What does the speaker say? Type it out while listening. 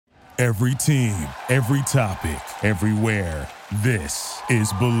Every team, every topic, everywhere. This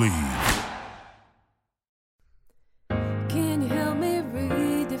is Believe. Can you help me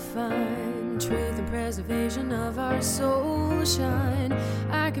redefine truth and preservation of our soul shine?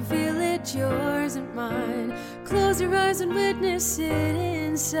 I can feel it, yours and mine. Close your eyes and witness it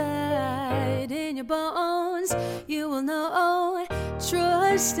inside. In your bones, you will know.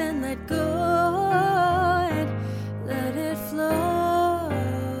 Trust and let go. And let it flow.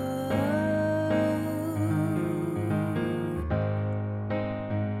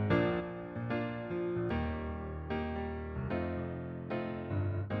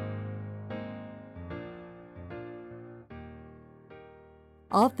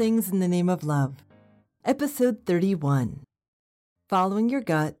 All Things in the Name of Love, Episode 31, Following Your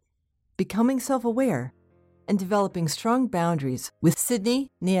Gut, Becoming Self-Aware, and Developing Strong Boundaries with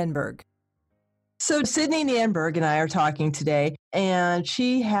Sydney Nanberg. So Sydney Nanberg and I are talking today, and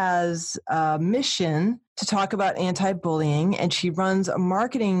she has a mission to talk about anti-bullying, and she runs a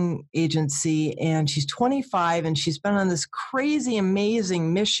marketing agency, and she's 25, and she's been on this crazy,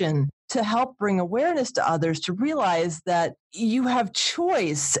 amazing mission to help bring awareness to others to realize that you have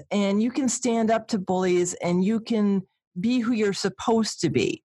choice and you can stand up to bullies and you can be who you're supposed to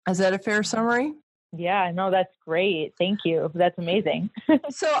be. Is that a fair summary? Yeah, no, that's great. Thank you. That's amazing.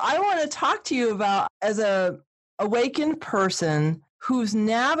 So I want to talk to you about, as a awakened person who's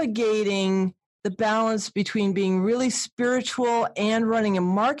navigating the balance between being really spiritual and running a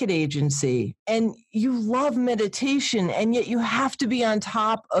market agency. And you love meditation, and yet you have to be on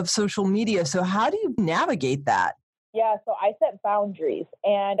top of social media. So how do you navigate that? Yeah, so I set boundaries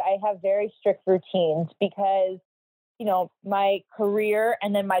and I have very strict routines because, you know, my career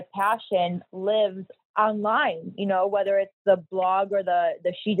and then my passion lives online, you know, whether it's the blog or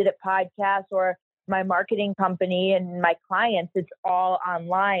the She Did It podcast or my marketing company and my clients, it's all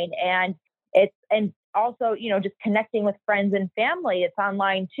online. And also, you know, just connecting with friends and family, it's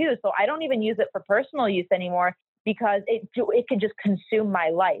online too. So I don't even use it for personal use anymore because it can just consume my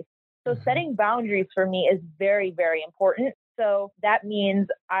life. So setting boundaries for me is very, very important. So that means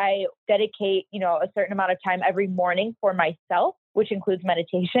I dedicate, you know, a certain amount of time every morning for myself, which includes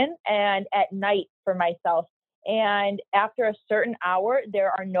meditation, and at night for myself. And after a certain hour,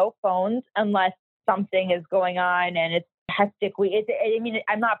 there are no phones unless something is going on and it's hectic.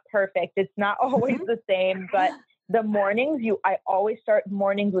 I'm not perfect. It's not always the same, but the mornings, I always start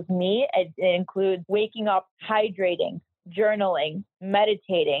mornings with me. It includes waking up, hydrating, journaling,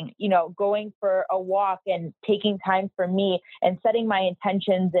 meditating, you know, going for a walk and taking time for me and setting my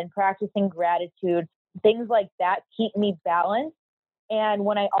intentions and practicing gratitude. Things like that keep me balanced. And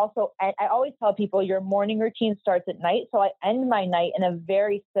when I always tell people your morning routine starts at night. So I end my night in a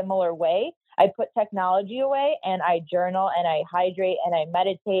very similar way. I put technology away and I journal and I hydrate and I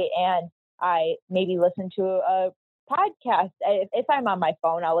meditate and I maybe listen to a podcast. If I'm on my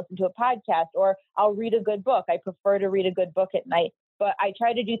phone, I'll listen to a podcast or I'll read a good book. I prefer to read a good book at night, but I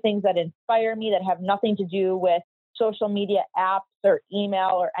try to do things that inspire me, that have nothing to do with social media apps or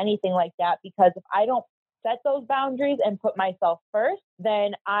email or anything like that. Because if I don't set those boundaries and put myself first,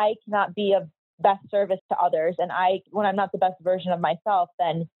 then I cannot be of best service to others. And when I'm not the best version of myself,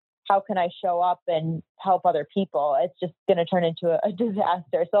 then how can I show up and help other people? It's just going to turn into a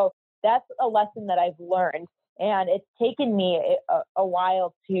disaster. So that's a lesson that I've learned. And it's taken me a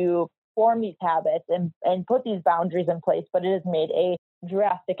while to form these habits and put these boundaries in place, but it has made a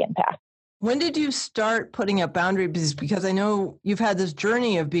drastic impact. When did you start putting up boundaries? Because I know you've had this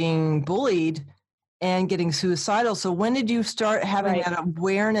journey of being bullied and getting suicidal. So when did you start having that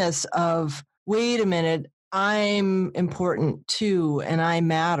awareness of, wait a minute, I'm important too, and I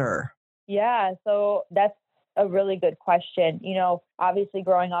matter? Yeah, so that's a really good question. You know, obviously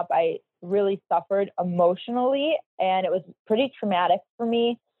growing up, I really suffered emotionally and it was pretty traumatic for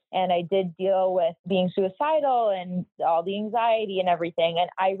me. And I did deal with being suicidal and all the anxiety and everything. And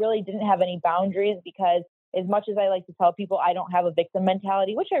I really didn't have any boundaries because as much as I like to tell people I don't have a victim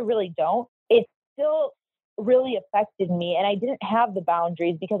mentality, which I really don't, it still really affected me. And I didn't have the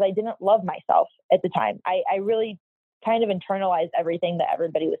boundaries because I didn't love myself at the time. I really kind of internalized everything that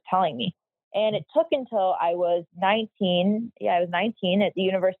everybody was telling me. And it took until I was 19. Yeah, I was 19 at the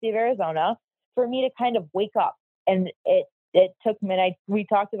University of Arizona for me to kind of wake up. And it took me, we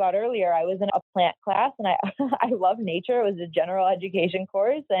talked about earlier, I was in a plant class and I love nature. It was a general education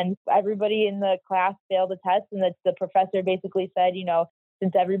course and everybody in the class failed the test. And the professor basically said, you know,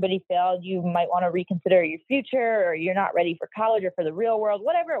 since everybody failed, you might want to reconsider your future, or you're not ready for college or for the real world,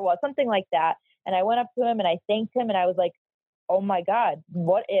 whatever it was, something like that. And I went up to him and I thanked him and I was like, oh my God,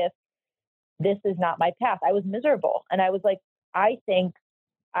 what if this is not my path? I was miserable. And I was like, I think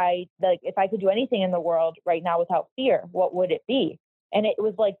if I could do anything in the world right now without fear, what would it be? And it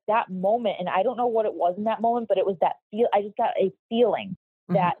was like that moment. And I don't know what it was in that moment, but it was that I just got a feeling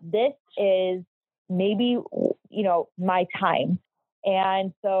that this is maybe, my time.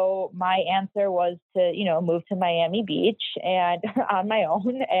 And so my answer was to, move to Miami Beach and on my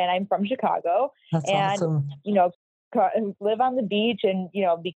own. And I'm from Chicago. That's and, awesome. Live on the beach and,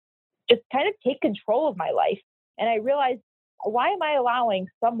 just kind of take control of my life. And I realized, why am I allowing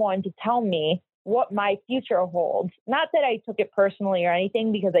someone to tell me what my future holds? Not that I took it personally or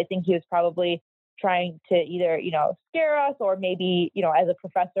anything, because I think he was probably trying to either, scare us, or maybe, as a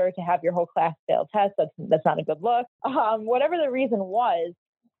professor, to have your whole class fail tests. That's not a good look. Whatever the reason was,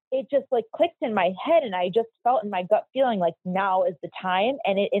 it just like clicked in my head, and I just felt in my gut feeling like now is the time.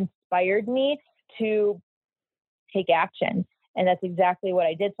 And it inspired me to take action. And that's exactly what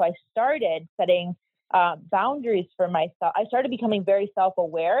I did. So I started setting boundaries for myself. I started becoming very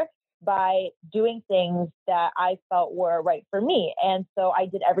self-aware by doing things that I felt were right for me. And so I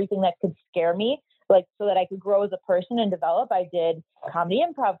did everything that could scare me, like so that I could grow as a person and develop. I did comedy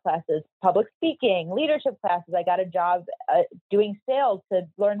improv classes, public speaking, leadership classes. I got a job doing sales to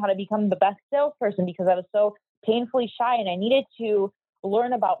learn how to become the best salesperson, because I was so painfully shy, and I needed to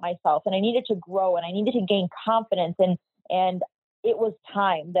learn about myself, and I needed to grow, and I needed to gain confidence. And it was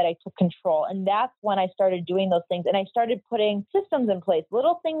time that I took control. And that's when I started doing those things. And I started putting systems in place,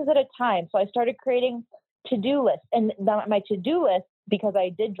 little things at a time. So I started creating to-do lists. And my to-do list, because I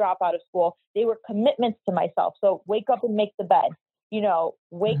did drop out of school, they were commitments to myself. So wake up and make the bed,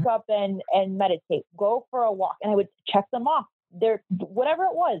 wake up and meditate, go for a walk. And I would check them off there, whatever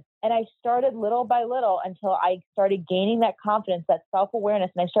it was. And I started little by little until I started gaining that confidence, that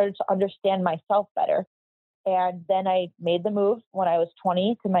self-awareness, and I started to understand myself better. And then I made the move when I was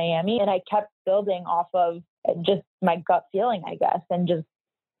 20 to Miami, and I kept building off of just my gut feeling, I guess, and just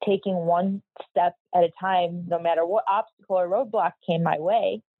taking one step at a time, no matter what obstacle or roadblock came my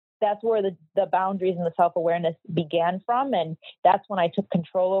way. That's where the boundaries and the self-awareness began from. And that's when I took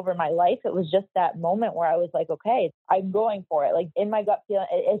control over my life. It was just that moment where I was like, okay, I'm going for it. Like in my gut feeling,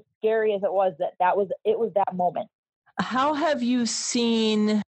 as scary as it was, it was that moment. How have you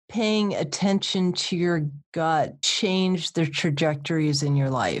seen paying attention to your gut change the trajectories in your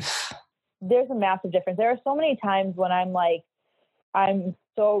life? There's a massive difference. There are so many times when I'm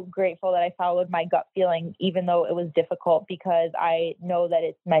so grateful that I followed my gut feeling, even though it was difficult, because I know that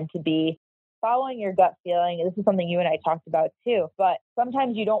it's meant to be. Following your gut feeling, this is something you and I talked about too, but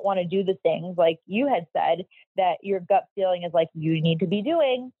sometimes you don't want to do the things like you had said that your gut feeling is like you need to be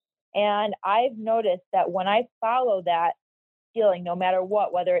doing. And I've noticed that when I follow that feeling, no matter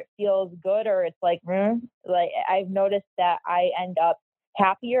what, whether it feels good or it's like I've noticed that I end up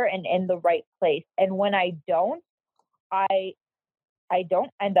happier and in the right place. And when I don't, I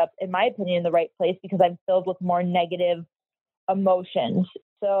don't end up, in my opinion, in the right place, because I'm filled with more negative emotions.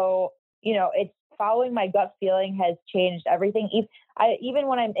 So, it's following my gut feeling has changed everything. Even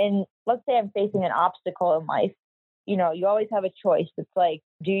when I'm let's say I'm facing an obstacle in life, you always have a choice. It's like,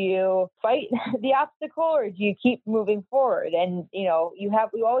 do you fight the obstacle or do you keep moving forward? And, you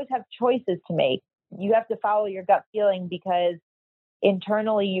always have choices to make. You have to follow your gut feeling, because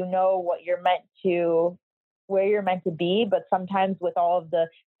internally, where you're meant to be. But sometimes with all of the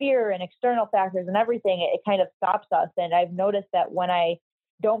fear and external factors and everything, it kind of stops us. And I've noticed that when I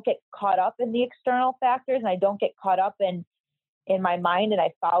don't get caught up in the external factors, and I don't get caught up in my mind, and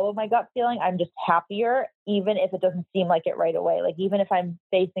I follow my gut feeling, I'm just happier, even if it doesn't seem like it right away. Like even if I'm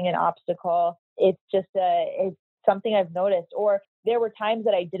facing an obstacle, it's something I've noticed. Or there were times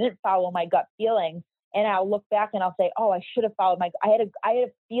that I didn't follow my gut feeling, and I'll look back and I'll say, oh, I should have followed I had a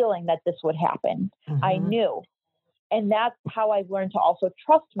feeling that this would happen. Mm-hmm. I knew. And that's how I've learned to also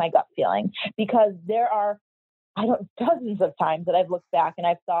trust my gut feeling, because there are, dozens of times that I've looked back and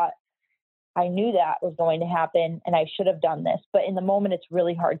I've thought, I knew that was going to happen and I should have done this. But in the moment, it's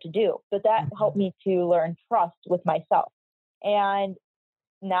really hard to do. But that helped me to learn trust with myself. And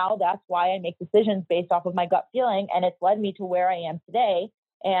now that's why I make decisions based off of my gut feeling. And it's led me to where I am today.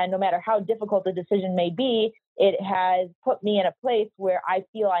 And no matter how difficult the decision may be, it has put me in a place where I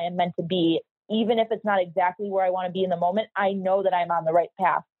feel I am meant to be. Even if it's not exactly where I want to be in the moment, I know that I'm on the right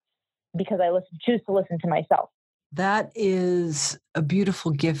path, because I choose to listen to myself. That is a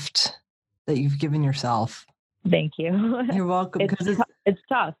beautiful gift that you've given yourself. Thank you. You're welcome. It's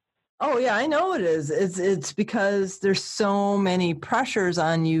tough. Oh yeah, I know it is. It's because there's so many pressures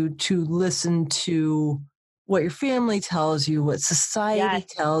on you to listen to what your family tells you, what society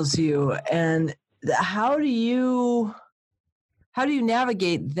tells you, and how do you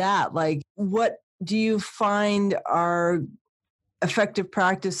navigate that? Like, what do you find are effective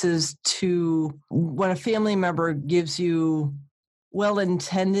practices to when a family member gives you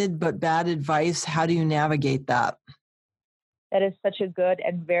well-intended but bad advice? How do you navigate that? That is such a good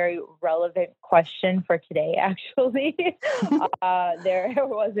and very relevant question for today, actually. There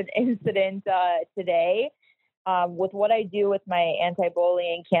was an incident today with what I do with my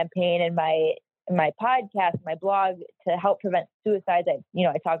anti-bullying campaign and my podcast, my blog to help prevent suicides.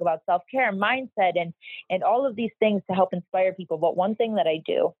 I talk about self-care and mindset and all of these things to help inspire people. But one thing that I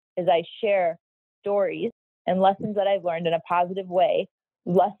do is I share stories and lessons that I've learned in a positive way,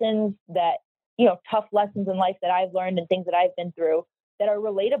 lessons that, tough lessons in life that I've learned and things that I've been through that are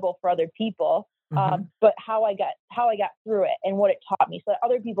relatable for other people. But how I got through it and what it taught me so that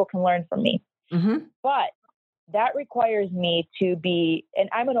other people can learn from me. But that requires me to be, and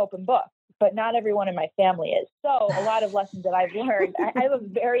I'm an open book, but not everyone in my family is. So a lot of lessons that I've learned, I have a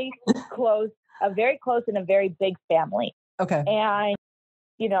very close and a very big family. Okay. And,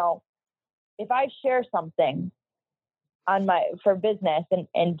 if I share something for business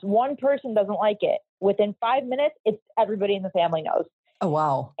and one person doesn't like it, within 5 minutes, it's everybody in the family knows. Oh,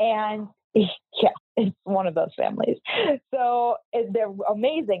 wow. And yeah, it's one of those families. So they're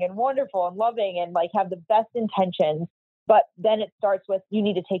amazing and wonderful and loving and have the best intentions. But then it starts with, you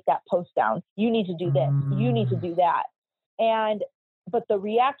need to take that post down. You need to do this. You need to do that. But the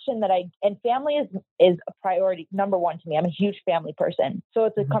reaction and family is a priority, number one to me. I'm a huge family person. So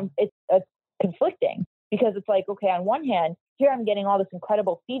it's conflicting because it's like, okay, on one hand, here I'm getting all this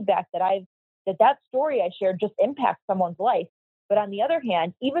incredible feedback that story I shared just impacts someone's life. But on the other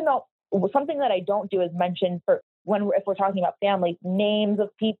hand, even though something that I don't do is mention if we're talking about family, names of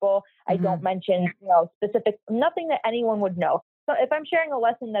people, I don't mention, specific, nothing that anyone would know. So if I'm sharing a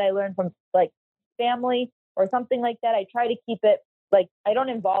lesson that I learned from family or something like that, I try to keep it I don't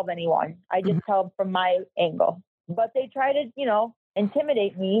involve anyone. I just tell them from my angle, but they try to,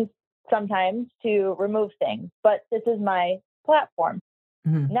 intimidate me sometimes to remove things, but this is my platform.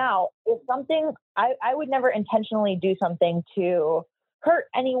 Now, if something, I would never intentionally do something to hurt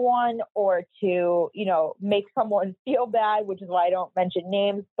anyone or to, make someone feel bad, which is why I don't mention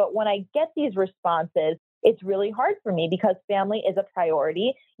names. But when I get these responses, it's really hard for me because family is a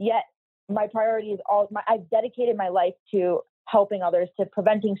priority. Yet my priority is I've dedicated my life to helping others, to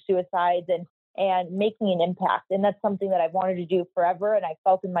preventing suicides and making an impact. And that's something that I've wanted to do forever. And I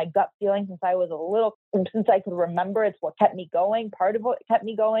felt in my gut feeling since since I could remember. It's what kept me going, part of what kept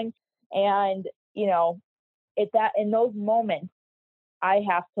me going. And, in those moments, I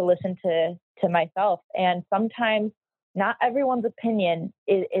have to listen to myself. And sometimes not everyone's opinion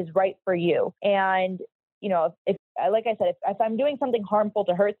is right for you. And, if like I said, if I'm doing something harmful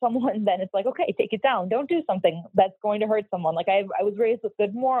to hurt someone, then it's like, okay, take it down. Don't do something that's going to hurt someone. I was raised with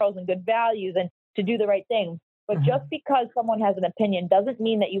good morals and good values and to do the right thing. But just because someone has an opinion doesn't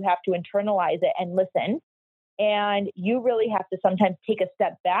mean that you have to internalize it and listen. And you really have to sometimes take a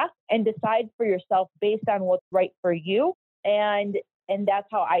step back and decide for yourself based on what's right for you. And that's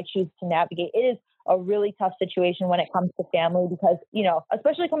how I choose to navigate. It is a really tough situation when it comes to family because,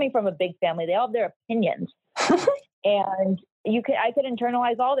 especially coming from a big family, they all have their opinions. And I could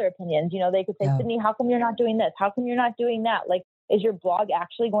internalize all their opinions. They could say, Sydney, how come you're not doing this? How come you're not doing that? Is your blog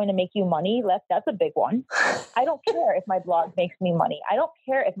actually going to make you money? That's a big one. I don't care if my blog makes me money. I don't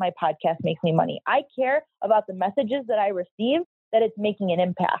care if my podcast makes me money. I care about the messages that I receive, that it's making an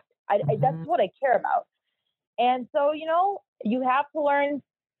impact. That's what I care about. And so, you have to learn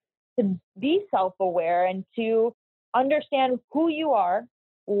to be self-aware and to understand who you are,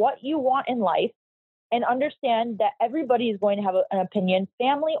 what you want in life, and understand that everybody is going to have an opinion,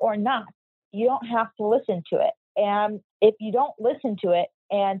 family or not. You don't have to listen to it. And if you don't listen to it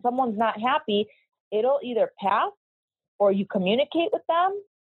and someone's not happy, it'll either pass or you communicate with them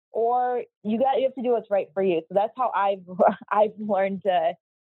or you have to do what's right for you. So that's how I've learned to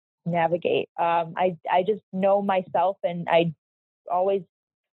navigate. I just know myself and I always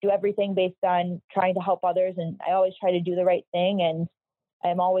do everything based on trying to help others. And I always try to do the right thing. And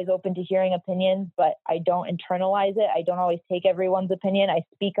I'm always open to hearing opinions, but I don't internalize it. I don't always take everyone's opinion. I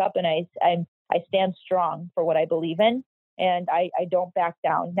speak up and I stand strong for what I believe in, and I don't back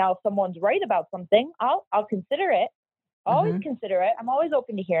down. Now, if someone's right about something, I'll consider it. I'll always consider it. I'm always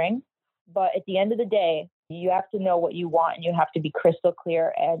open to hearing, but at the end of the day, you have to know what you want and you have to be crystal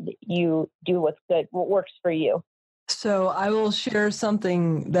clear and you do what's good, what works for you. So I will share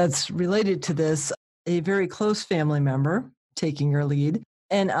something that's related to this. A very close family member taking your lead.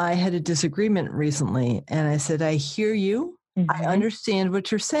 And I had a disagreement recently. And I said, I hear you. I understand what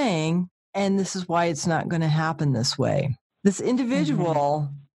you're saying. And this is why it's not going to happen this way. This individual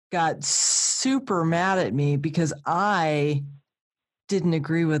got super mad at me because I didn't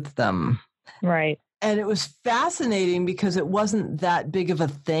agree with them. Right. And it was fascinating because it wasn't that big of a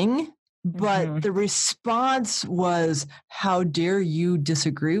thing, but the response was, how dare you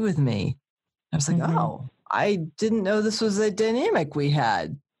disagree with me? I was like, oh, I didn't know this was a dynamic we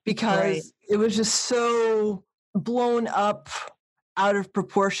had, because it was just so blown up out of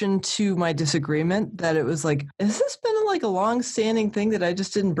proportion to my disagreement that it was like, has this been like a long-standing thing that I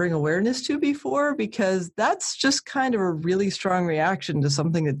just didn't bring awareness to before? Because that's just kind of a really strong reaction to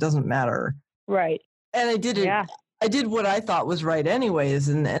something that doesn't matter. Right. And I did it. Yeah. I did what I thought was right anyways.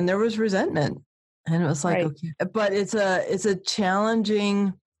 And there was resentment, and it was like, okay, but it's a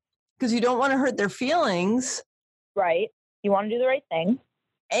challenging, because you don't want to hurt their feelings. Right. You want to do the right thing.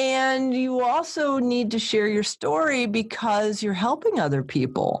 And you also need to share your story because you're helping other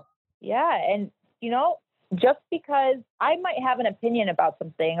people. Yeah. And, just because I might have an opinion about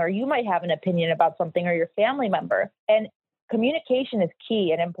something, or you might have an opinion about something, or your family member, and communication is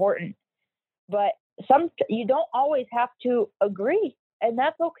key and important, but you don't always have to agree, and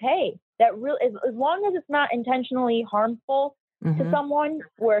that's okay. That really, as long as it's not intentionally harmful to someone,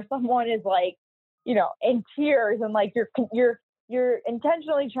 where someone is like, in tears, and like you're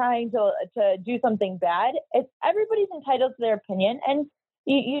intentionally trying to do something bad. Everybody's entitled to their opinion, and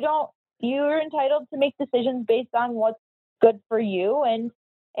you're entitled to make decisions based on what's good for you.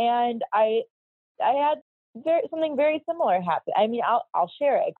 And I had something very similar happen. I mean, I'll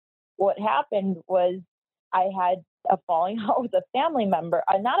share it. What happened was I had a falling out with a family member,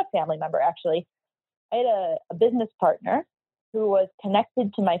 not a family member, actually. I had a business partner who was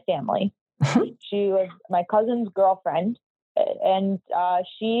connected to my family. She was my cousin's girlfriend, and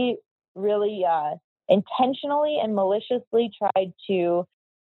she really intentionally and maliciously tried to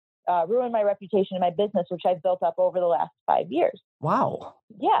ruin my reputation in my business, which I've built up over the last 5 years. Wow.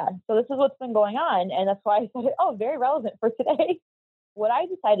 Yeah. So this is what's been going on. And that's why I said, very relevant for today. What I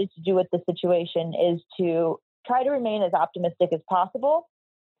decided to do with this situation is to try to remain as optimistic as possible.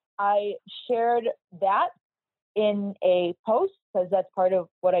 I shared that in a post, because that's part of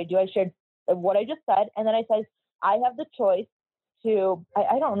what I do. I shared what I just said. And then I said, I have the choice to,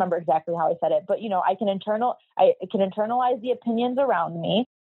 I don't remember exactly how I said it, but I can internalize the opinions around me,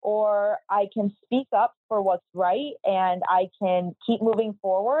 or I can speak up for what's right, and I can keep moving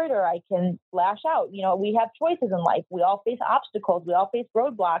forward, or I can lash out. We have choices in life. We all face obstacles. We all face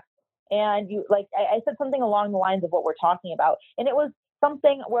roadblocks. And I said something along the lines of what we're talking about. And it was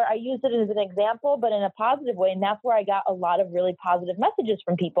something where I used it as an example, but in a positive way. And that's where I got a lot of really positive messages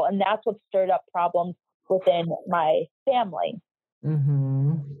from people. And that's what stirred up problems within my family.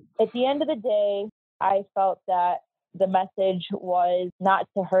 At the end of the day, I felt that the message was not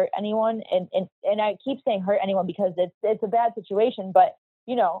to hurt anyone. And I keep saying hurt anyone because it's a bad situation, but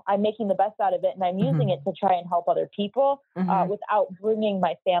I'm making the best out of it, and I'm using it to try and help other people without bringing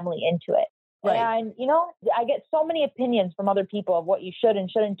my family into it. Right. And, I get so many opinions from other people of what you should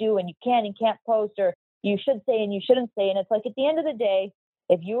and shouldn't do, and you can and can't post, or you should say and you shouldn't say. And it's like, at the end of the day,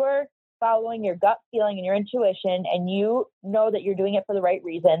 if you are following your gut feeling and your intuition, and you know that you're doing it for the right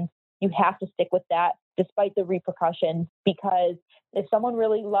reasons, you have to stick with that despite the repercussions, because if someone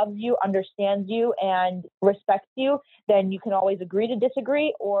really loves you, understands you, and respects you, then you can always agree to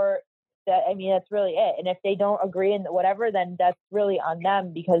disagree, or that's really it. And if they don't agree and whatever, then that's really on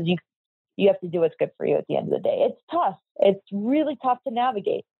them, because you have to do what's good for you at the end of the day. It's tough. It's really tough to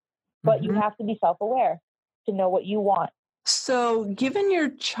navigate, but you have to be self-aware to know what you want. So given your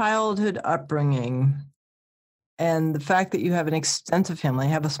childhood upbringing and the fact that you have an extensive family, I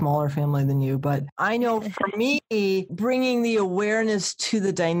have a smaller family than you, but I know for me, bringing the awareness to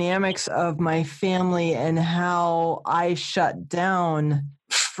the dynamics of my family and how I shut down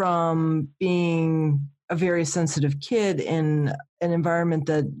from being a very sensitive kid in an environment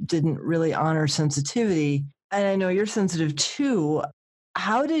that didn't really honor sensitivity. And I know you're sensitive too.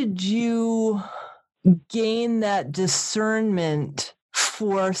 How did you gain that discernment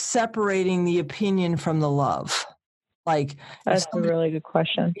for separating the opinion from the love? That's a really good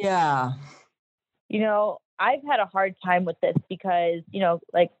question. Yeah. I've had a hard time with this because,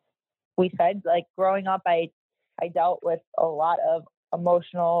 like we said, like growing up, I dealt with a lot of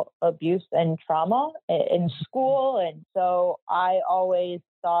emotional abuse and trauma in school. And so I always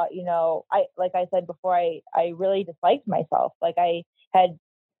thought, like I said before, I really disliked myself. Like I had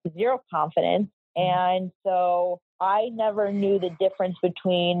zero confidence. And so I never knew the difference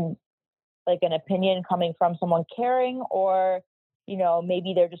between like an opinion coming from someone caring, or,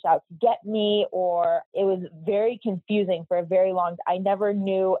 maybe they're just out to get me, or it was very confusing for a very long time. I never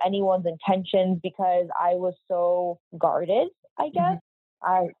knew anyone's intentions because I was so guarded, I guess.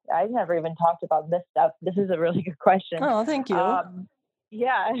 I never even talked about this stuff. This is a really good question. Oh, thank you.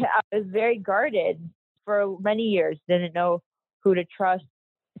 Yeah, I was very guarded for many years, didn't know who to trust.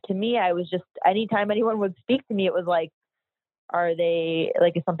 To me, I was just, anytime anyone would speak to me, it was like, are they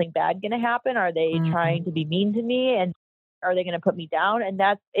like, is something bad going to happen? Are they trying to be mean to me? And are they going to put me down? And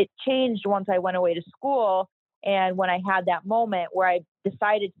it changed once I went away to school. And when I had that moment where I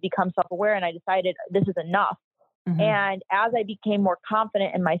decided to become self aware and I decided this is enough. And as I became more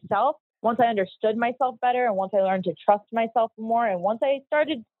confident in myself, once I understood myself better and once I learned to trust myself more and once I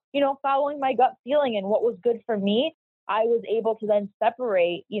started, following my gut feeling and what was good for me, I was able to then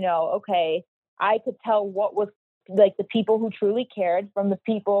separate, okay, I could tell what was like the people who truly cared from the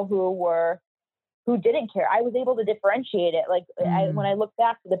people who didn't care. I was able to differentiate it. Like when I look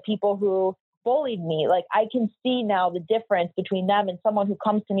back to the people who bullied me, like I can see now the difference between them and someone who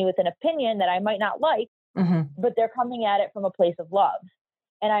comes to me with an opinion that I might not like, but they're coming at it from a place of love.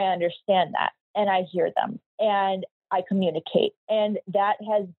 And I understand that and I hear them and I communicate. And that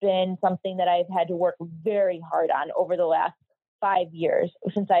has been something that I've had to work very hard on over the last 5 years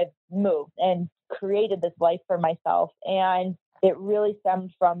since I've moved and created this life for myself. And it really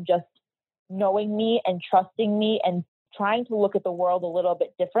stemmed from just knowing me and trusting me and trying to look at the world a little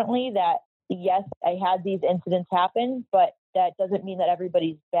bit differently, that yes, I had these incidents happen, but that doesn't mean that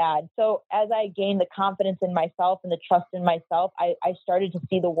everybody's bad. So as I gained the confidence in myself and the trust in myself, I started to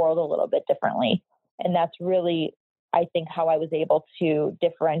see the world a little bit differently. And that's really, I think, how I was able to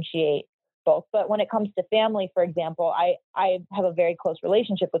differentiate both. But when it comes to family, for example, I have a very close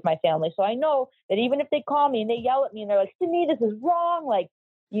relationship with my family. So I know that even if they call me and they yell at me and they're like, Sydney, this is wrong. Like,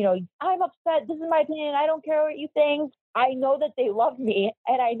 I'm upset. This is my opinion. I don't care what you think. I know that they love me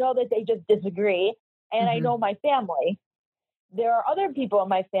and I know that they just disagree. And I know my family. There are other people in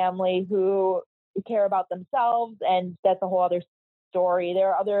my family who care about themselves, and that's a whole other story. There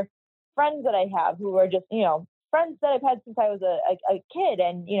are other friends that I have who are just, friends that I've had since I was a kid,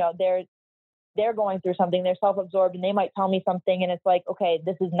 and, they're going through something, they're self-absorbed, and they might tell me something, and it's like, okay,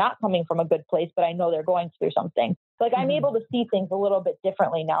 this is not coming from a good place, but I know they're going through something. So like, I'm able to see things a little bit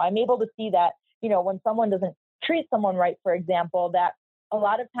differently now. I'm able to see that, when someone doesn't treat someone right, for example, that a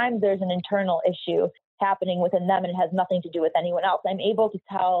lot of times there's an internal issue happening within them and it has nothing to do with anyone else. I'm able to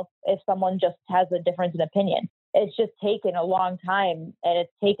tell if someone just has a difference in opinion. It's just taken a long time, and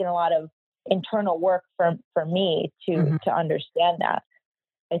it's taken a lot of internal work for me to understand that.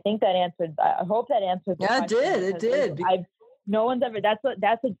 I think that answered, I hope that answered the question. It did. No one's ever,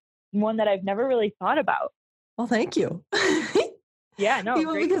 that's a one that I've never really thought about. Well, thank you. Yeah, no,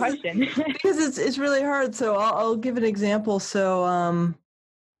 great question. Because it's really hard. So I'll give an example. So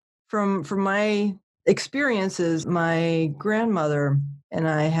from my experiences, my grandmother and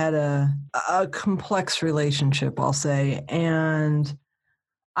I had a complex relationship, I'll say. And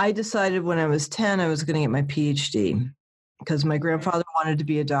I decided when I was 10, I was going to get my PhD because my grandfather wanted to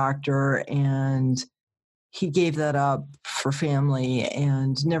be a doctor and he gave that up for family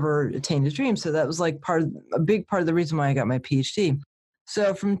and never attained his dream. So that was like a big part of the reason why I got my PhD.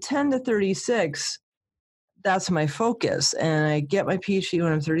 So from 10 to 36, that's my focus. And I get my PhD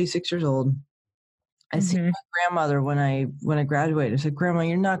when I'm 36 years old. I see my grandmother when I graduated. I said, Grandma,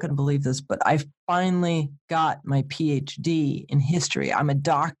 you're not going to believe this, but I finally got my PhD in history. I'm a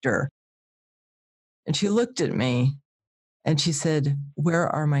doctor. And she looked at me and she said, where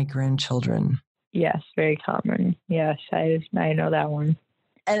are my grandchildren? Yes, very common. Yes, I know that one.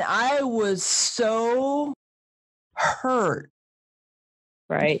 And I was so hurt.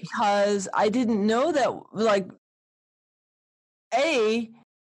 Right. Because I didn't know that, like, A,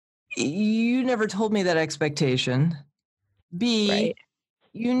 you never told me that expectation. B, right.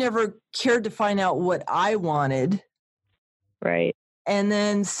 You never cared to find out what I wanted. Right. And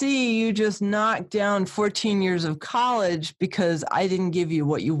then C, you just knocked down 14 years of college because I didn't give you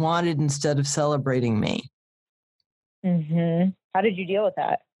what you wanted instead of celebrating me. How did you deal with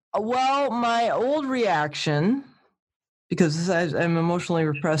that? Well, my old reaction, because I'm emotionally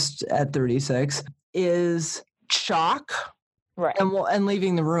repressed at 36, is shock, right, and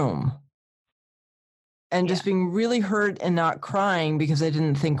leaving the room. And just being really hurt and not crying because I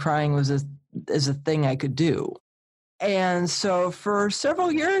didn't think crying was a thing I could do. And so for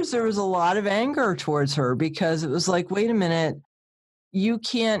several years, there was a lot of anger towards her because it was like, wait a minute, you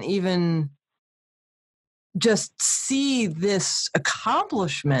can't even just see this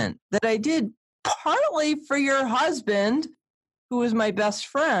accomplishment that I did partly for your husband, who was my best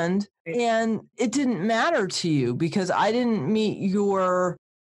friend, and it didn't matter to you because I didn't meet your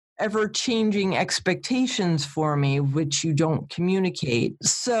ever-changing expectations for me, which you don't communicate.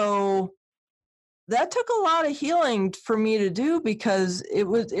 So that took a lot of healing for me to do because it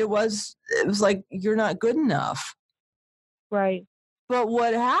was like, you're not good enough. Right. But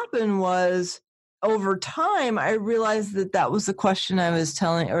what happened was over time, I realized that that was the question I was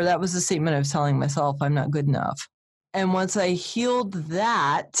telling, or that was the statement I was telling myself, I'm not good enough. And once I healed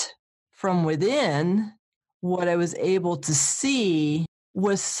that from within, what I was able to see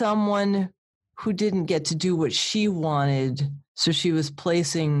was someone who didn't get to do what she wanted. So she was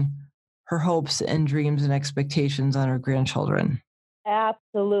placing her hopes and dreams and expectations on her grandchildren.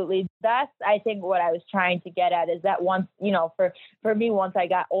 Absolutely. That's, I think, what I was trying to get at is that once, for me, once I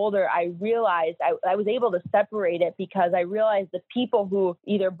got older, I realized I was able to separate it because I realized the people who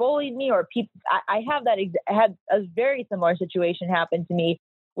either bullied me or people, I had a very similar situation happen to me.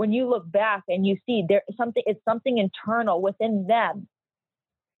 When you look back and you see it's something internal within them,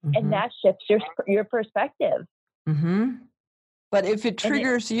 and that shifts your perspective. Mm-hmm. But if it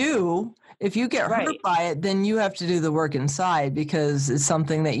triggers you, if you get hurt by it, then you have to do the work inside because it's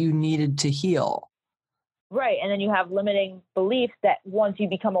something that you needed to heal. Right. And then you have limiting beliefs that once you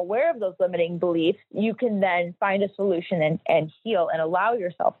become aware of those limiting beliefs, you can then find a solution and heal and allow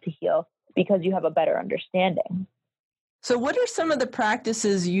yourself to heal because you have a better understanding. So what are some of the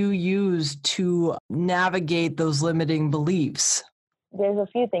practices you use to navigate those limiting beliefs? There's a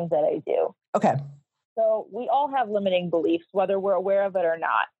few things that I do. Okay. So we all have limiting beliefs, whether we're aware of it or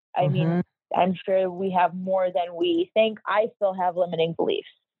not. I mean, I'm sure we have more than we think. I still have limiting beliefs.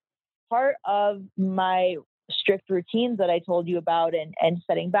 Part of my strict routines that I told you about and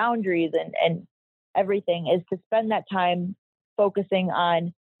setting boundaries and everything is to spend that time focusing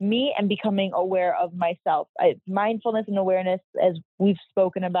on me and becoming aware of myself. Mindfulness and awareness, as we've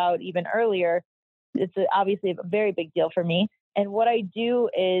spoken about even earlier, it's obviously a very big deal for me. And what I do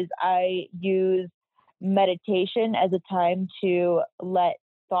is I use meditation as a time to let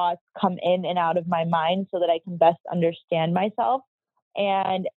thoughts come in and out of my mind so that I can best understand myself.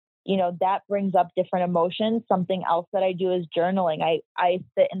 And, that brings up different emotions. Something else that I do is journaling. I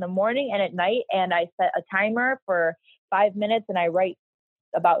sit in the morning and at night and I set a timer for 5 minutes and I write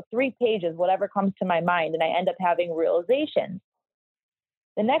about 3 pages, whatever comes to my mind. And I end up having realizations.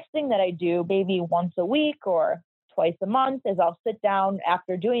 The next thing that I do, maybe once a week or twice a month, is I'll sit down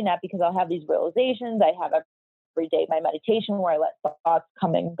after doing that because I'll have these realizations. I have every day my meditation where I let thoughts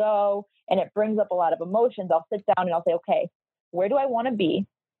come and go, and it brings up a lot of emotions. I'll sit down and I'll say, okay, where do I want to be?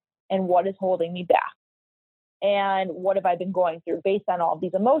 And what is holding me back? And what have I been going through based on all of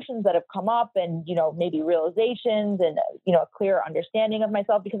these emotions that have come up and, maybe realizations and, a clearer understanding of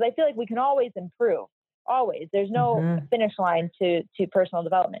myself, because I feel like we can always improve. Always. There's no finish line to personal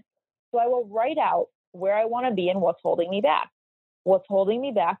development. So I will write out where I want to be and what's holding me back. What's holding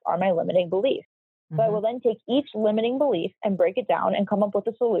me back are my limiting beliefs. So I will then take each limiting belief and break it down and come up with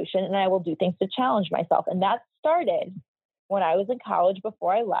a solution. And I will do things to challenge myself. And that started when I was in college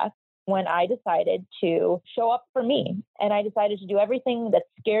before I left, when I decided to show up for me. And I decided to do everything that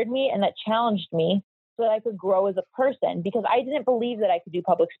scared me and that challenged me so that I could grow as a person, because I didn't believe that I could do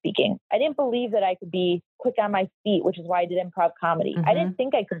public speaking. I didn't believe that I could be quick on my feet, which is why I did improv comedy. I didn't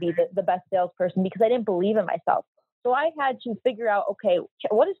think I could be the best salesperson because I didn't believe in myself. So I had to figure out, okay,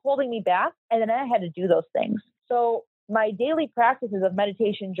 what is holding me back? And then I had to do those things. So my daily practices of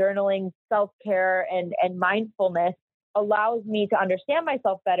meditation, journaling, self-care, and mindfulness allows me to understand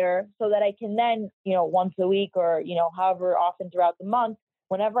myself better so that I can then, once a week or, however often throughout the month,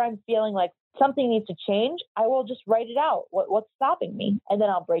 whenever I'm feeling like something needs to change, I will just write it out. What's stopping me? And then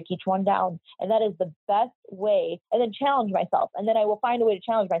I'll break each one down. And that is the best way. And then challenge myself. And then I will find a way to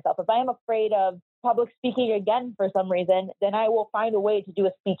challenge myself. If I am afraid of public speaking again for some reason, then I will find a way to do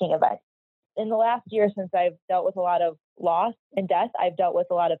a speaking event. In the last year, since I've dealt with a lot of loss and death, I've dealt with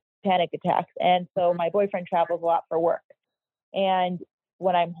a lot of panic attacks. And so my boyfriend travels a lot for work. And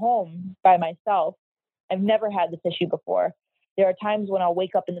when I'm home by myself, I've never had this issue before. There are times when I'll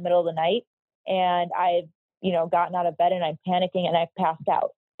wake up in the middle of the night and I've, gotten out of bed and I'm panicking and I've passed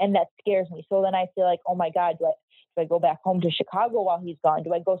out. And that scares me. So then I feel like, oh my God, do I go back home to Chicago while he's gone?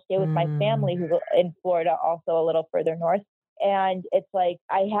 Do I go stay with my family who's in Florida, also a little further north? And it's like,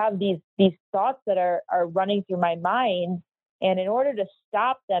 I have these thoughts that are running through my mind. And in order to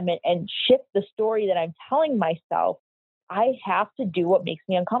stop them and shift the story that I'm telling myself, I have to do what makes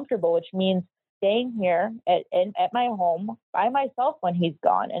me uncomfortable, which means staying here at my home by myself when he's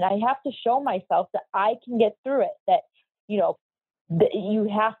gone. And I have to show myself that I can get through it, that, you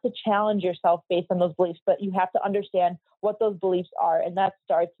have to challenge yourself based on those beliefs, but you have to understand what those beliefs are. And that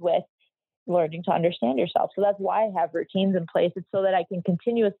starts with learning to understand yourself. So that's why I have routines in place. It's so that I can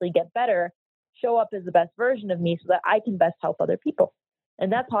continuously get better, show up as the best version of me so that I can best help other people.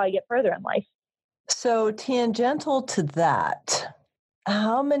 And that's how I get further in life. So tangential to that,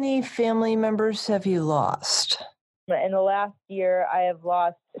 how many family members have you lost? In the last year, I have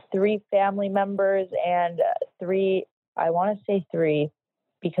lost 3 family members and 3, I want to say 3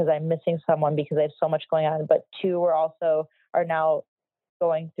 because I'm missing someone because I have so much going on, but 2 are now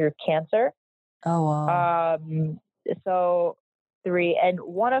going through cancer. Oh, wow. So 3, and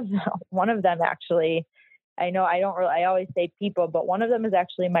one of them actually, I know I always say people, but one of them is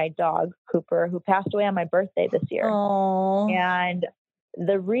actually my dog, Cooper, who passed away on my birthday this year. Oh. And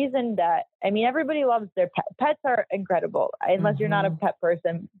the reason that, I mean, everybody loves their pets are incredible, unless you're not a pet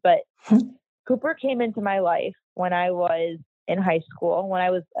person, but Cooper came into my life when I was in high school, when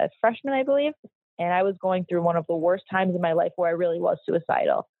I was a freshman, I believe. And I was going through one of the worst times in my life where I really was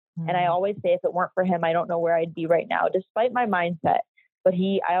suicidal. And I always say, if it weren't for him, I don't know where I'd be right now, despite my mindset. But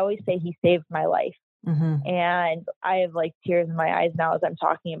I always say he saved my life. And I have like tears in my eyes now as I'm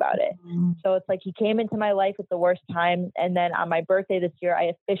talking about it. So it's like he came into my life at the worst time. And then on my birthday this year,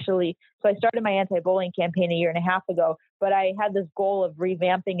 I started my anti-bullying campaign 1.5 years ago, but I had this goal of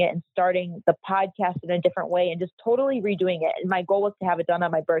revamping it and starting the podcast in a different way and just totally redoing it. And my goal was to have it done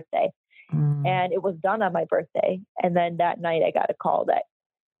on my birthday. And it was done on my birthday. And then that night I got a call that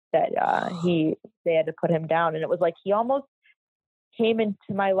they had to put him down. And it was like, he almost came into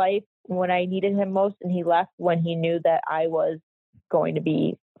my life when I needed him most, and he left when he knew that I was going to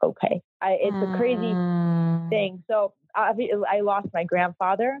be okay. It's a crazy thing. So I lost my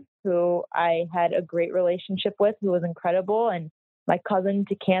grandfather, who I had a great relationship with, who was incredible. And my cousin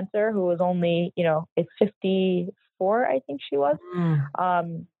to cancer, who was only, it's 54, I think she was.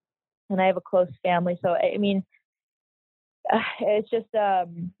 And I have a close family. So, I mean, it's just,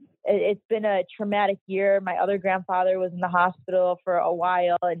 it's been a traumatic year. My other grandfather was in the hospital for a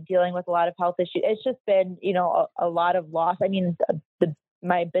while and dealing with a lot of health issues. It's just been, a lot of loss. I mean,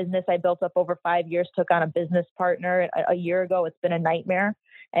 my business I built up over 5 years, took on a business partner a year ago. It's been a nightmare.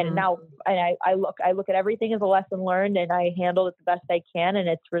 And now, I look at everything as a lesson learned, and I handle it the best I can, and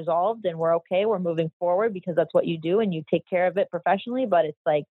it's resolved, and we're okay. We're moving forward because that's what you do, and you take care of it professionally. But it's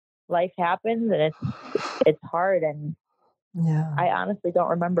like life happens, and it's hard. And yeah, I honestly don't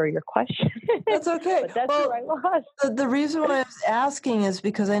remember your question. That's okay. But that's who I lost. The reason why I was asking is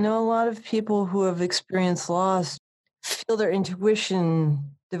because I know a lot of people who have experienced loss feel their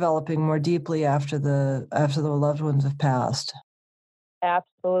intuition developing more deeply after the loved ones have passed.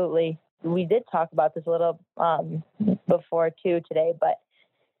 Absolutely. We did talk about this a little before too today, but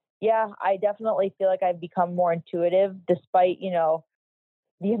yeah, I definitely feel like I've become more intuitive despite, the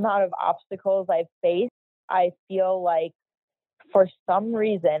amount of obstacles I've faced. I feel like for some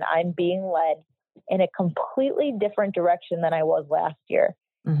reason I'm being led in a completely different direction than I was last year.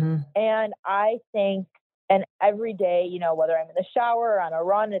 And I think, and every day, whether I'm in the shower or on a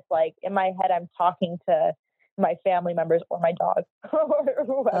run, it's like in my head, I'm talking to my family members or my dog or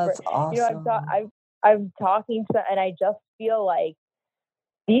whoever. That's awesome. I'm talking to, and I just feel like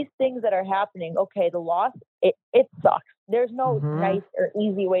these things that are happening, okay, the loss, it sucks. There's no nice or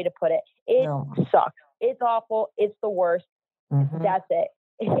easy way to put it. It sucks. It's awful. It's the worst. That's it.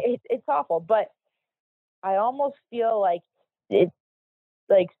 It's awful. But I almost feel like it's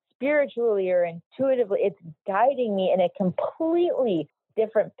like spiritually or intuitively, it's guiding me in a completely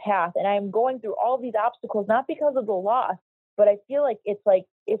different path. And I'm going through all these obstacles, not because of the loss, but I feel like it's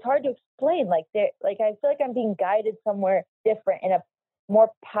hard to explain. I feel like I'm being guided somewhere different in a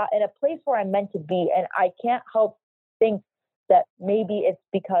place where I'm meant to be. And I can't help think that maybe it's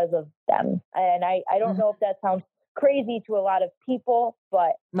because of them. And I don't know if that sounds crazy to a lot of people,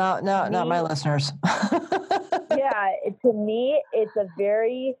 but not my listeners. Yeah, to me, it's a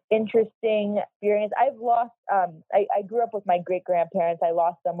very interesting experience. I've lost, I grew up with my great grandparents. I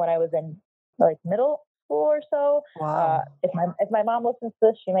lost them when I was in middle school or so. Wow. If my mom listens to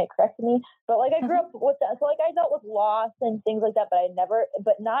this, she might correct me. But I grew up with that. So I dealt with loss and things like that,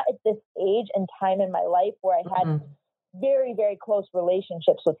 but not at this age and time in my life where I had very, very close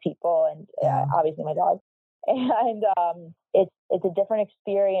relationships with people, and obviously my dog. And it's a different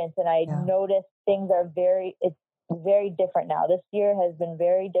experience, and I noticed things it's very different now. This year has been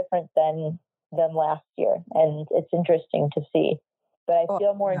very different than last year, and it's interesting to see. But I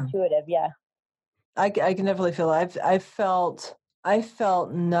feel more intuitive. Yeah, I can definitely feel it. I felt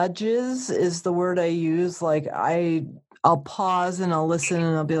nudges is the word I use. I'll pause and I'll listen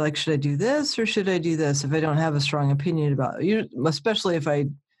and I'll be like, should I do this or should I do this? If I don't have a strong opinion about it, especially if I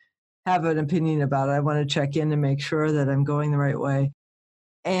have an opinion about it, I want to check in and make sure that I'm going the right way.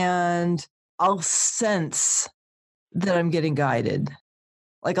 And I'll sense that I'm getting guided.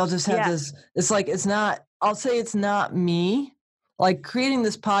 I'll just have this, I'll say it's not me. Creating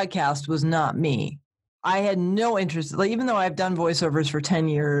this podcast was not me. I had no interest, even though I've done voiceovers for 10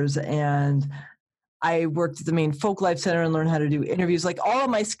 years and I worked at the Maine Folk Life Center and learned how to do interviews. Like all of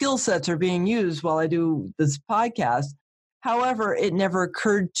my skill sets are being used while I do this podcast. However, it never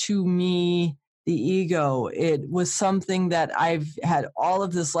occurred to me, the ego. It was something that I've had all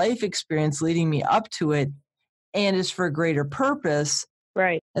of this life experience leading me up to it and is for a greater purpose.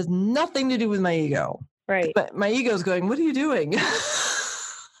 Right. Has nothing to do with my ego. Right. But my ego is going, what are you doing?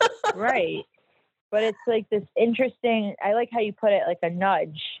 Right. But it's like this interesting, I like how you put it, like a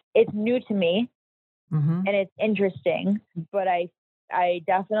nudge. It's new to me and it's interesting, but I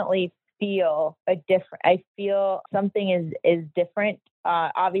definitely feel I feel something is different.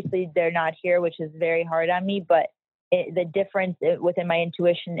 Obviously they're not here, which is very hard on me, but the difference within my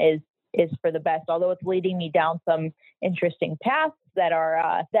intuition is for the best, although it's leading me down some interesting paths that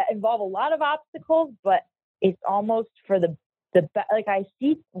are, that involve a lot of obstacles, but it's almost for the like I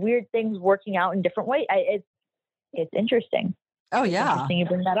see weird things working out in different ways. It's interesting. Oh yeah. It's interesting you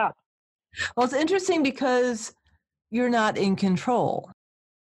bring that up. Well, it's interesting because you're not in control.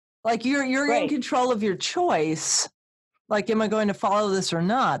 Like you're Right. in control of your choice. Like, am I going to follow this or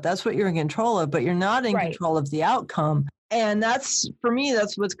not? That's what you're in control of, but you're not in control of the outcome. And that's, for me,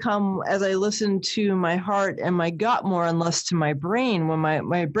 that's what's come as I listen to my heart and my gut more and less to my brain. When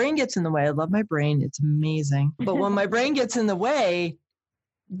my brain gets in the way, I love my brain. It's amazing. But when my brain gets in the way,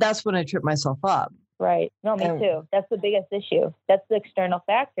 that's when I trip myself up. Right. No, me too. That's the biggest issue. That's the external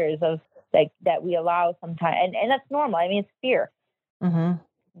factors of like that we allow sometimes. And that's normal. I mean, it's fear. Mm-hmm.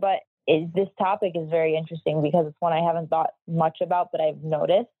 But this topic is very interesting because it's one I haven't thought much about, but I've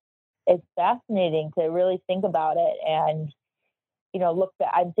noticed. It's fascinating to really think about it and, look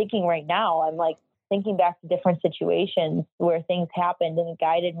back. I'm thinking right now, I'm like thinking back to different situations where things happened and it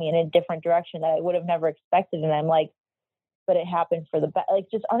guided me in a different direction that I would have never expected. And I'm like, but it happened for the best, like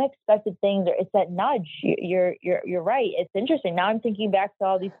just unexpected things, or it's that nudge. You're right. It's interesting. Now I'm thinking back to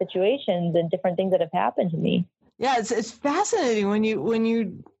all these situations and different things that have happened to me. Yeah. It's fascinating when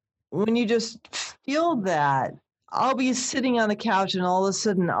you just feel that. I'll be sitting on the couch and all of a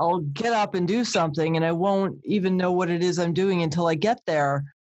sudden I'll get up and do something and I won't even know what it is I'm doing until I get there.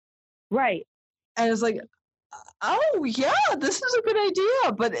 Right. And it's like, oh yeah, this is a good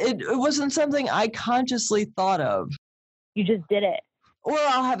idea. But it wasn't something I consciously thought of. You just did it. Or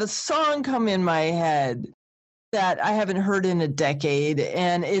I'll have a song come in my head that I haven't heard in a decade.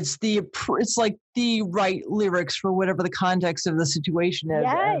 And it's like the right lyrics for whatever the context of the situation is.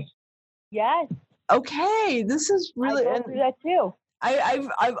 Yes. Yes. Okay, this is really. I go through that too.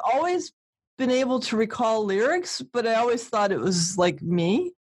 I've always been able to recall lyrics, but I always thought it was like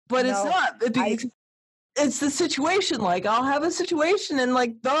me. But it's not. It's the situation. Like I'll have a situation, and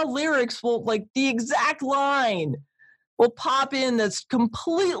like the lyrics will, like the exact line will pop in. That's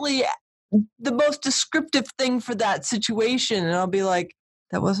completely the most descriptive thing for that situation, and I'll be like,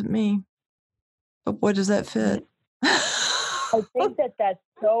 "That wasn't me." But boy, does that fit? I think that's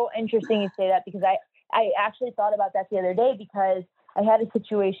so interesting you say that because I actually thought about that the other day because I had a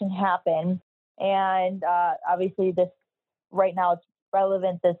situation happen and obviously this right now it's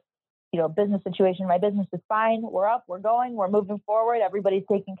relevant, this, business situation. My business is fine. We're up, we're going, we're moving forward. Everybody's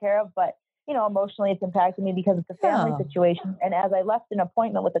taken care of, but emotionally it's impacted me because it's a family situation. And as I left an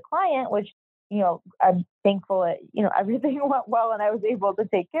appointment with a client, which, I'm thankful that, everything went well and I was able to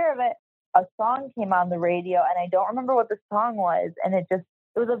take care of it. A song came on the radio and I don't remember what the song was. And it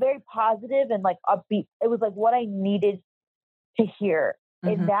was a very positive and like upbeat. It was like what I needed to hear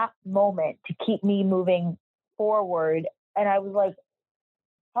in that moment to keep me moving forward. And I was like,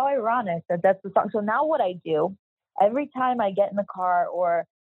 how ironic that that's the song. So now what I do every time I get in the car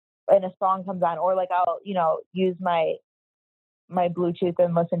and a song comes on, or like I'll, use my Bluetooth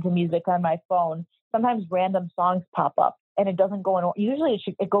and listen to music on my phone. Sometimes random songs pop up. And it doesn't go in. Usually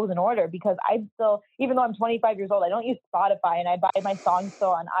it goes in order because I still, even though I'm 25 years old, I don't use Spotify and I buy my songs still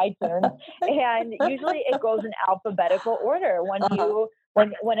on iTunes. And usually it goes in alphabetical order when the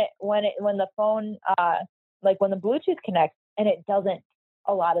phone, like when the Bluetooth connects, and it doesn't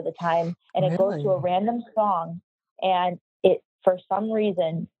a lot of the time. And it goes to a random song, and it for some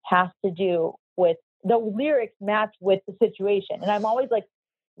reason has to do with the lyrics match with the situation. And I'm always like,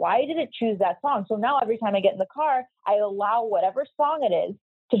 why did it choose that song? So now every time I get in the car, I allow whatever song it is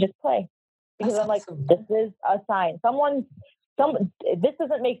to just play because I'm like, this is a sign. This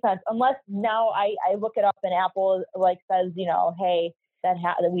doesn't make sense unless now I look it up and Apple like says, hey,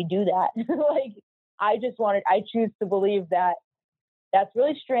 that we do that. Like, I choose to believe that that's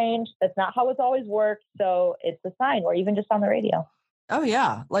really strange. That's not how it's always worked. So it's a sign, or even just on the radio. Oh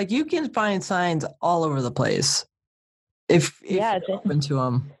yeah. Like you can find signs all over the place. If you're open to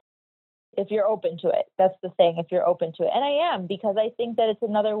them. if you're open to it. That's the thing, if you're open to it. And I am, because I think that it's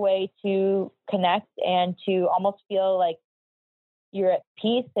another way to connect and to almost feel like you're at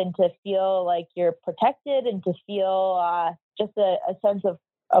peace and to feel like you're protected and to feel just a sense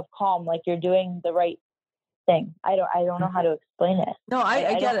of calm, like you're doing the right thing. I don't know how to explain it. No,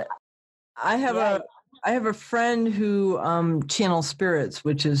 I get it. I have a friend who channels spirits,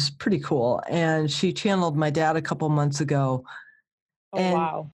 which is pretty cool. And she channeled my dad a couple months ago.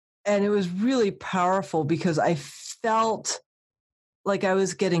 Wow. And it was really powerful because I felt like I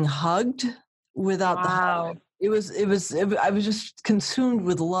was getting hugged without the hug. I was just consumed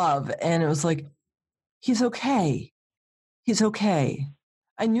with love. And it was like, he's okay. He's okay.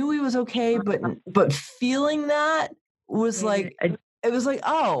 I knew he was okay, but feeling that was like, it was like,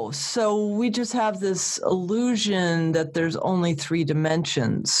 oh, so we just have this illusion that there's only 3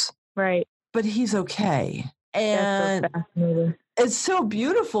 dimensions. Right. But he's okay. And that's so fascinating. It's so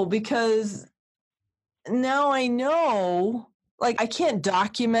beautiful because now I know, like, I can't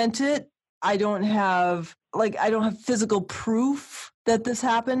document it. I don't have physical proof that this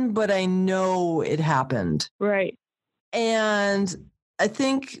happened, but I know it happened. Right. And I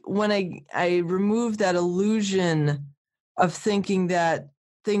think when I removed that illusion of thinking that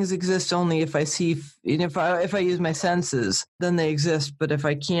things exist only if I see, if I use my senses, then they exist. But if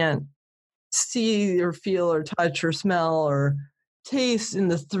I can't see or feel or touch or smell or taste in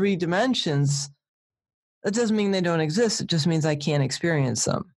the 3 dimensions, that doesn't mean they don't exist. It just means I can't experience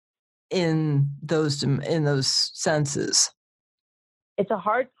them in those senses. It's a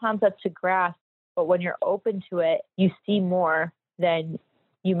hard concept to grasp, but when you're open to it, you see more than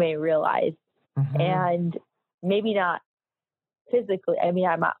you may realize. Mm-hmm. And maybe not physically. I mean,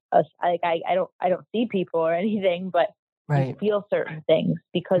 I don't see people or anything, but right. You feel certain things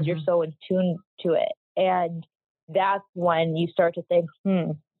because mm-hmm. you're so in tune to it. And that's when you start to think,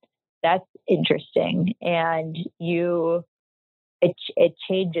 that's interesting. And it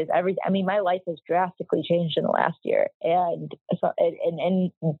changes everything. I mean, my life has drastically changed in the last year, and so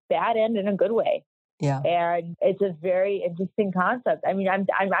in bad and in a good way. Yeah. And it's a very interesting concept. I mean, I'm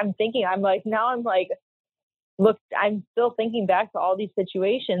thinking, look, I'm still thinking back to all these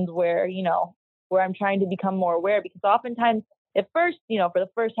situations where I'm trying to become more aware, because oftentimes at first, for the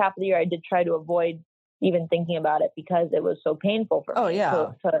first half of the year, I did try to avoid even thinking about it because it was so painful for me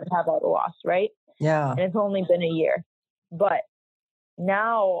to have all the loss. Right. Yeah. And it's only been a year, but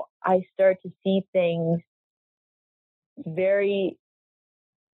now I start to see things very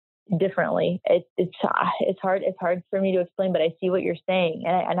differently. It's hard for me to explain, but I see what you're saying,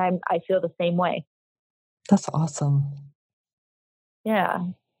 and I feel the same way. That's awesome. Yeah,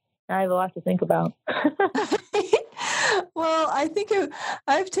 I have a lot to think about. Well, I think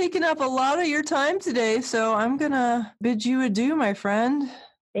I've taken up a lot of your time today, so I'm gonna bid you adieu, my friend.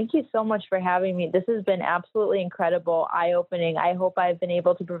 Thank you so much for having me. This has been absolutely incredible, eye-opening. I hope I've been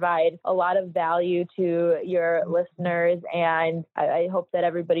able to provide a lot of value to your listeners, and I hope that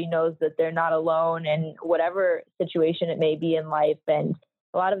everybody knows that they're not alone in whatever situation it may be in life. And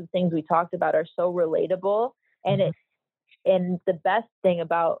a lot of the things we talked about are so relatable. And and the best thing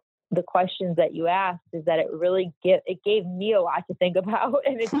about the questions that you asked is that it gave me a lot to think about,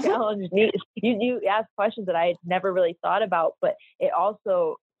 and it challenged me. You asked questions that I had never really thought about, but it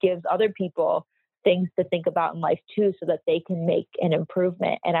also gives other people things to think about in life too, so that they can make an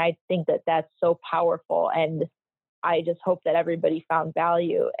improvement. And I think that that's so powerful. And I just hope that everybody found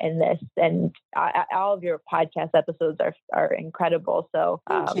value in this. And all of your podcast episodes are incredible. So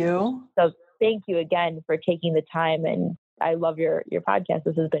thank you. So thank you again for taking the time, and I love your podcast.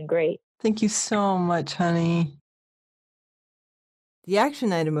 This has been great. Thank you so much, honey. The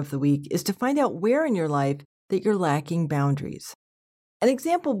action item of the week is to find out where in your life that you're lacking boundaries. An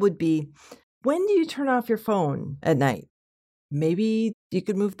example would be, when do you turn off your phone at night? Maybe you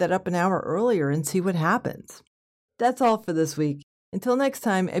could move that up an hour earlier and see what happens. That's all for this week. Until next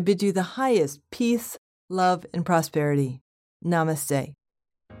time, I bid you the highest peace, love, and prosperity. Namaste.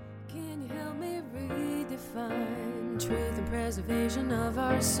 Can you help me redefine truth and preservation of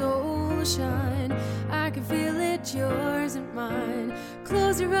our soul shine? I can feel it, yours and mine.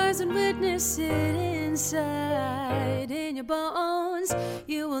 Close your eyes and witness it inside. In your bones,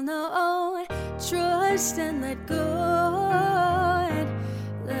 you will know. Trust and let go, and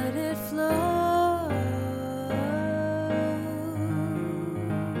let it flow.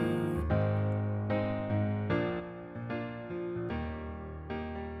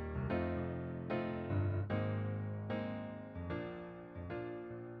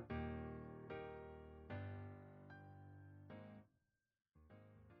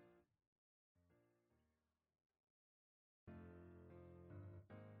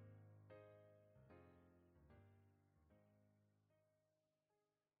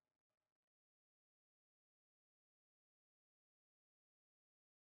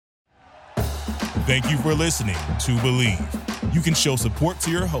 Thank you for listening to Believe. You can show support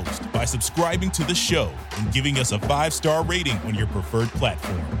to your host by subscribing to the show and giving us a 5-star rating on your preferred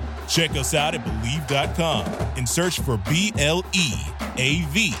platform. Check us out at Believe.com and search for BLEAV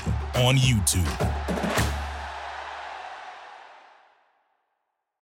on YouTube.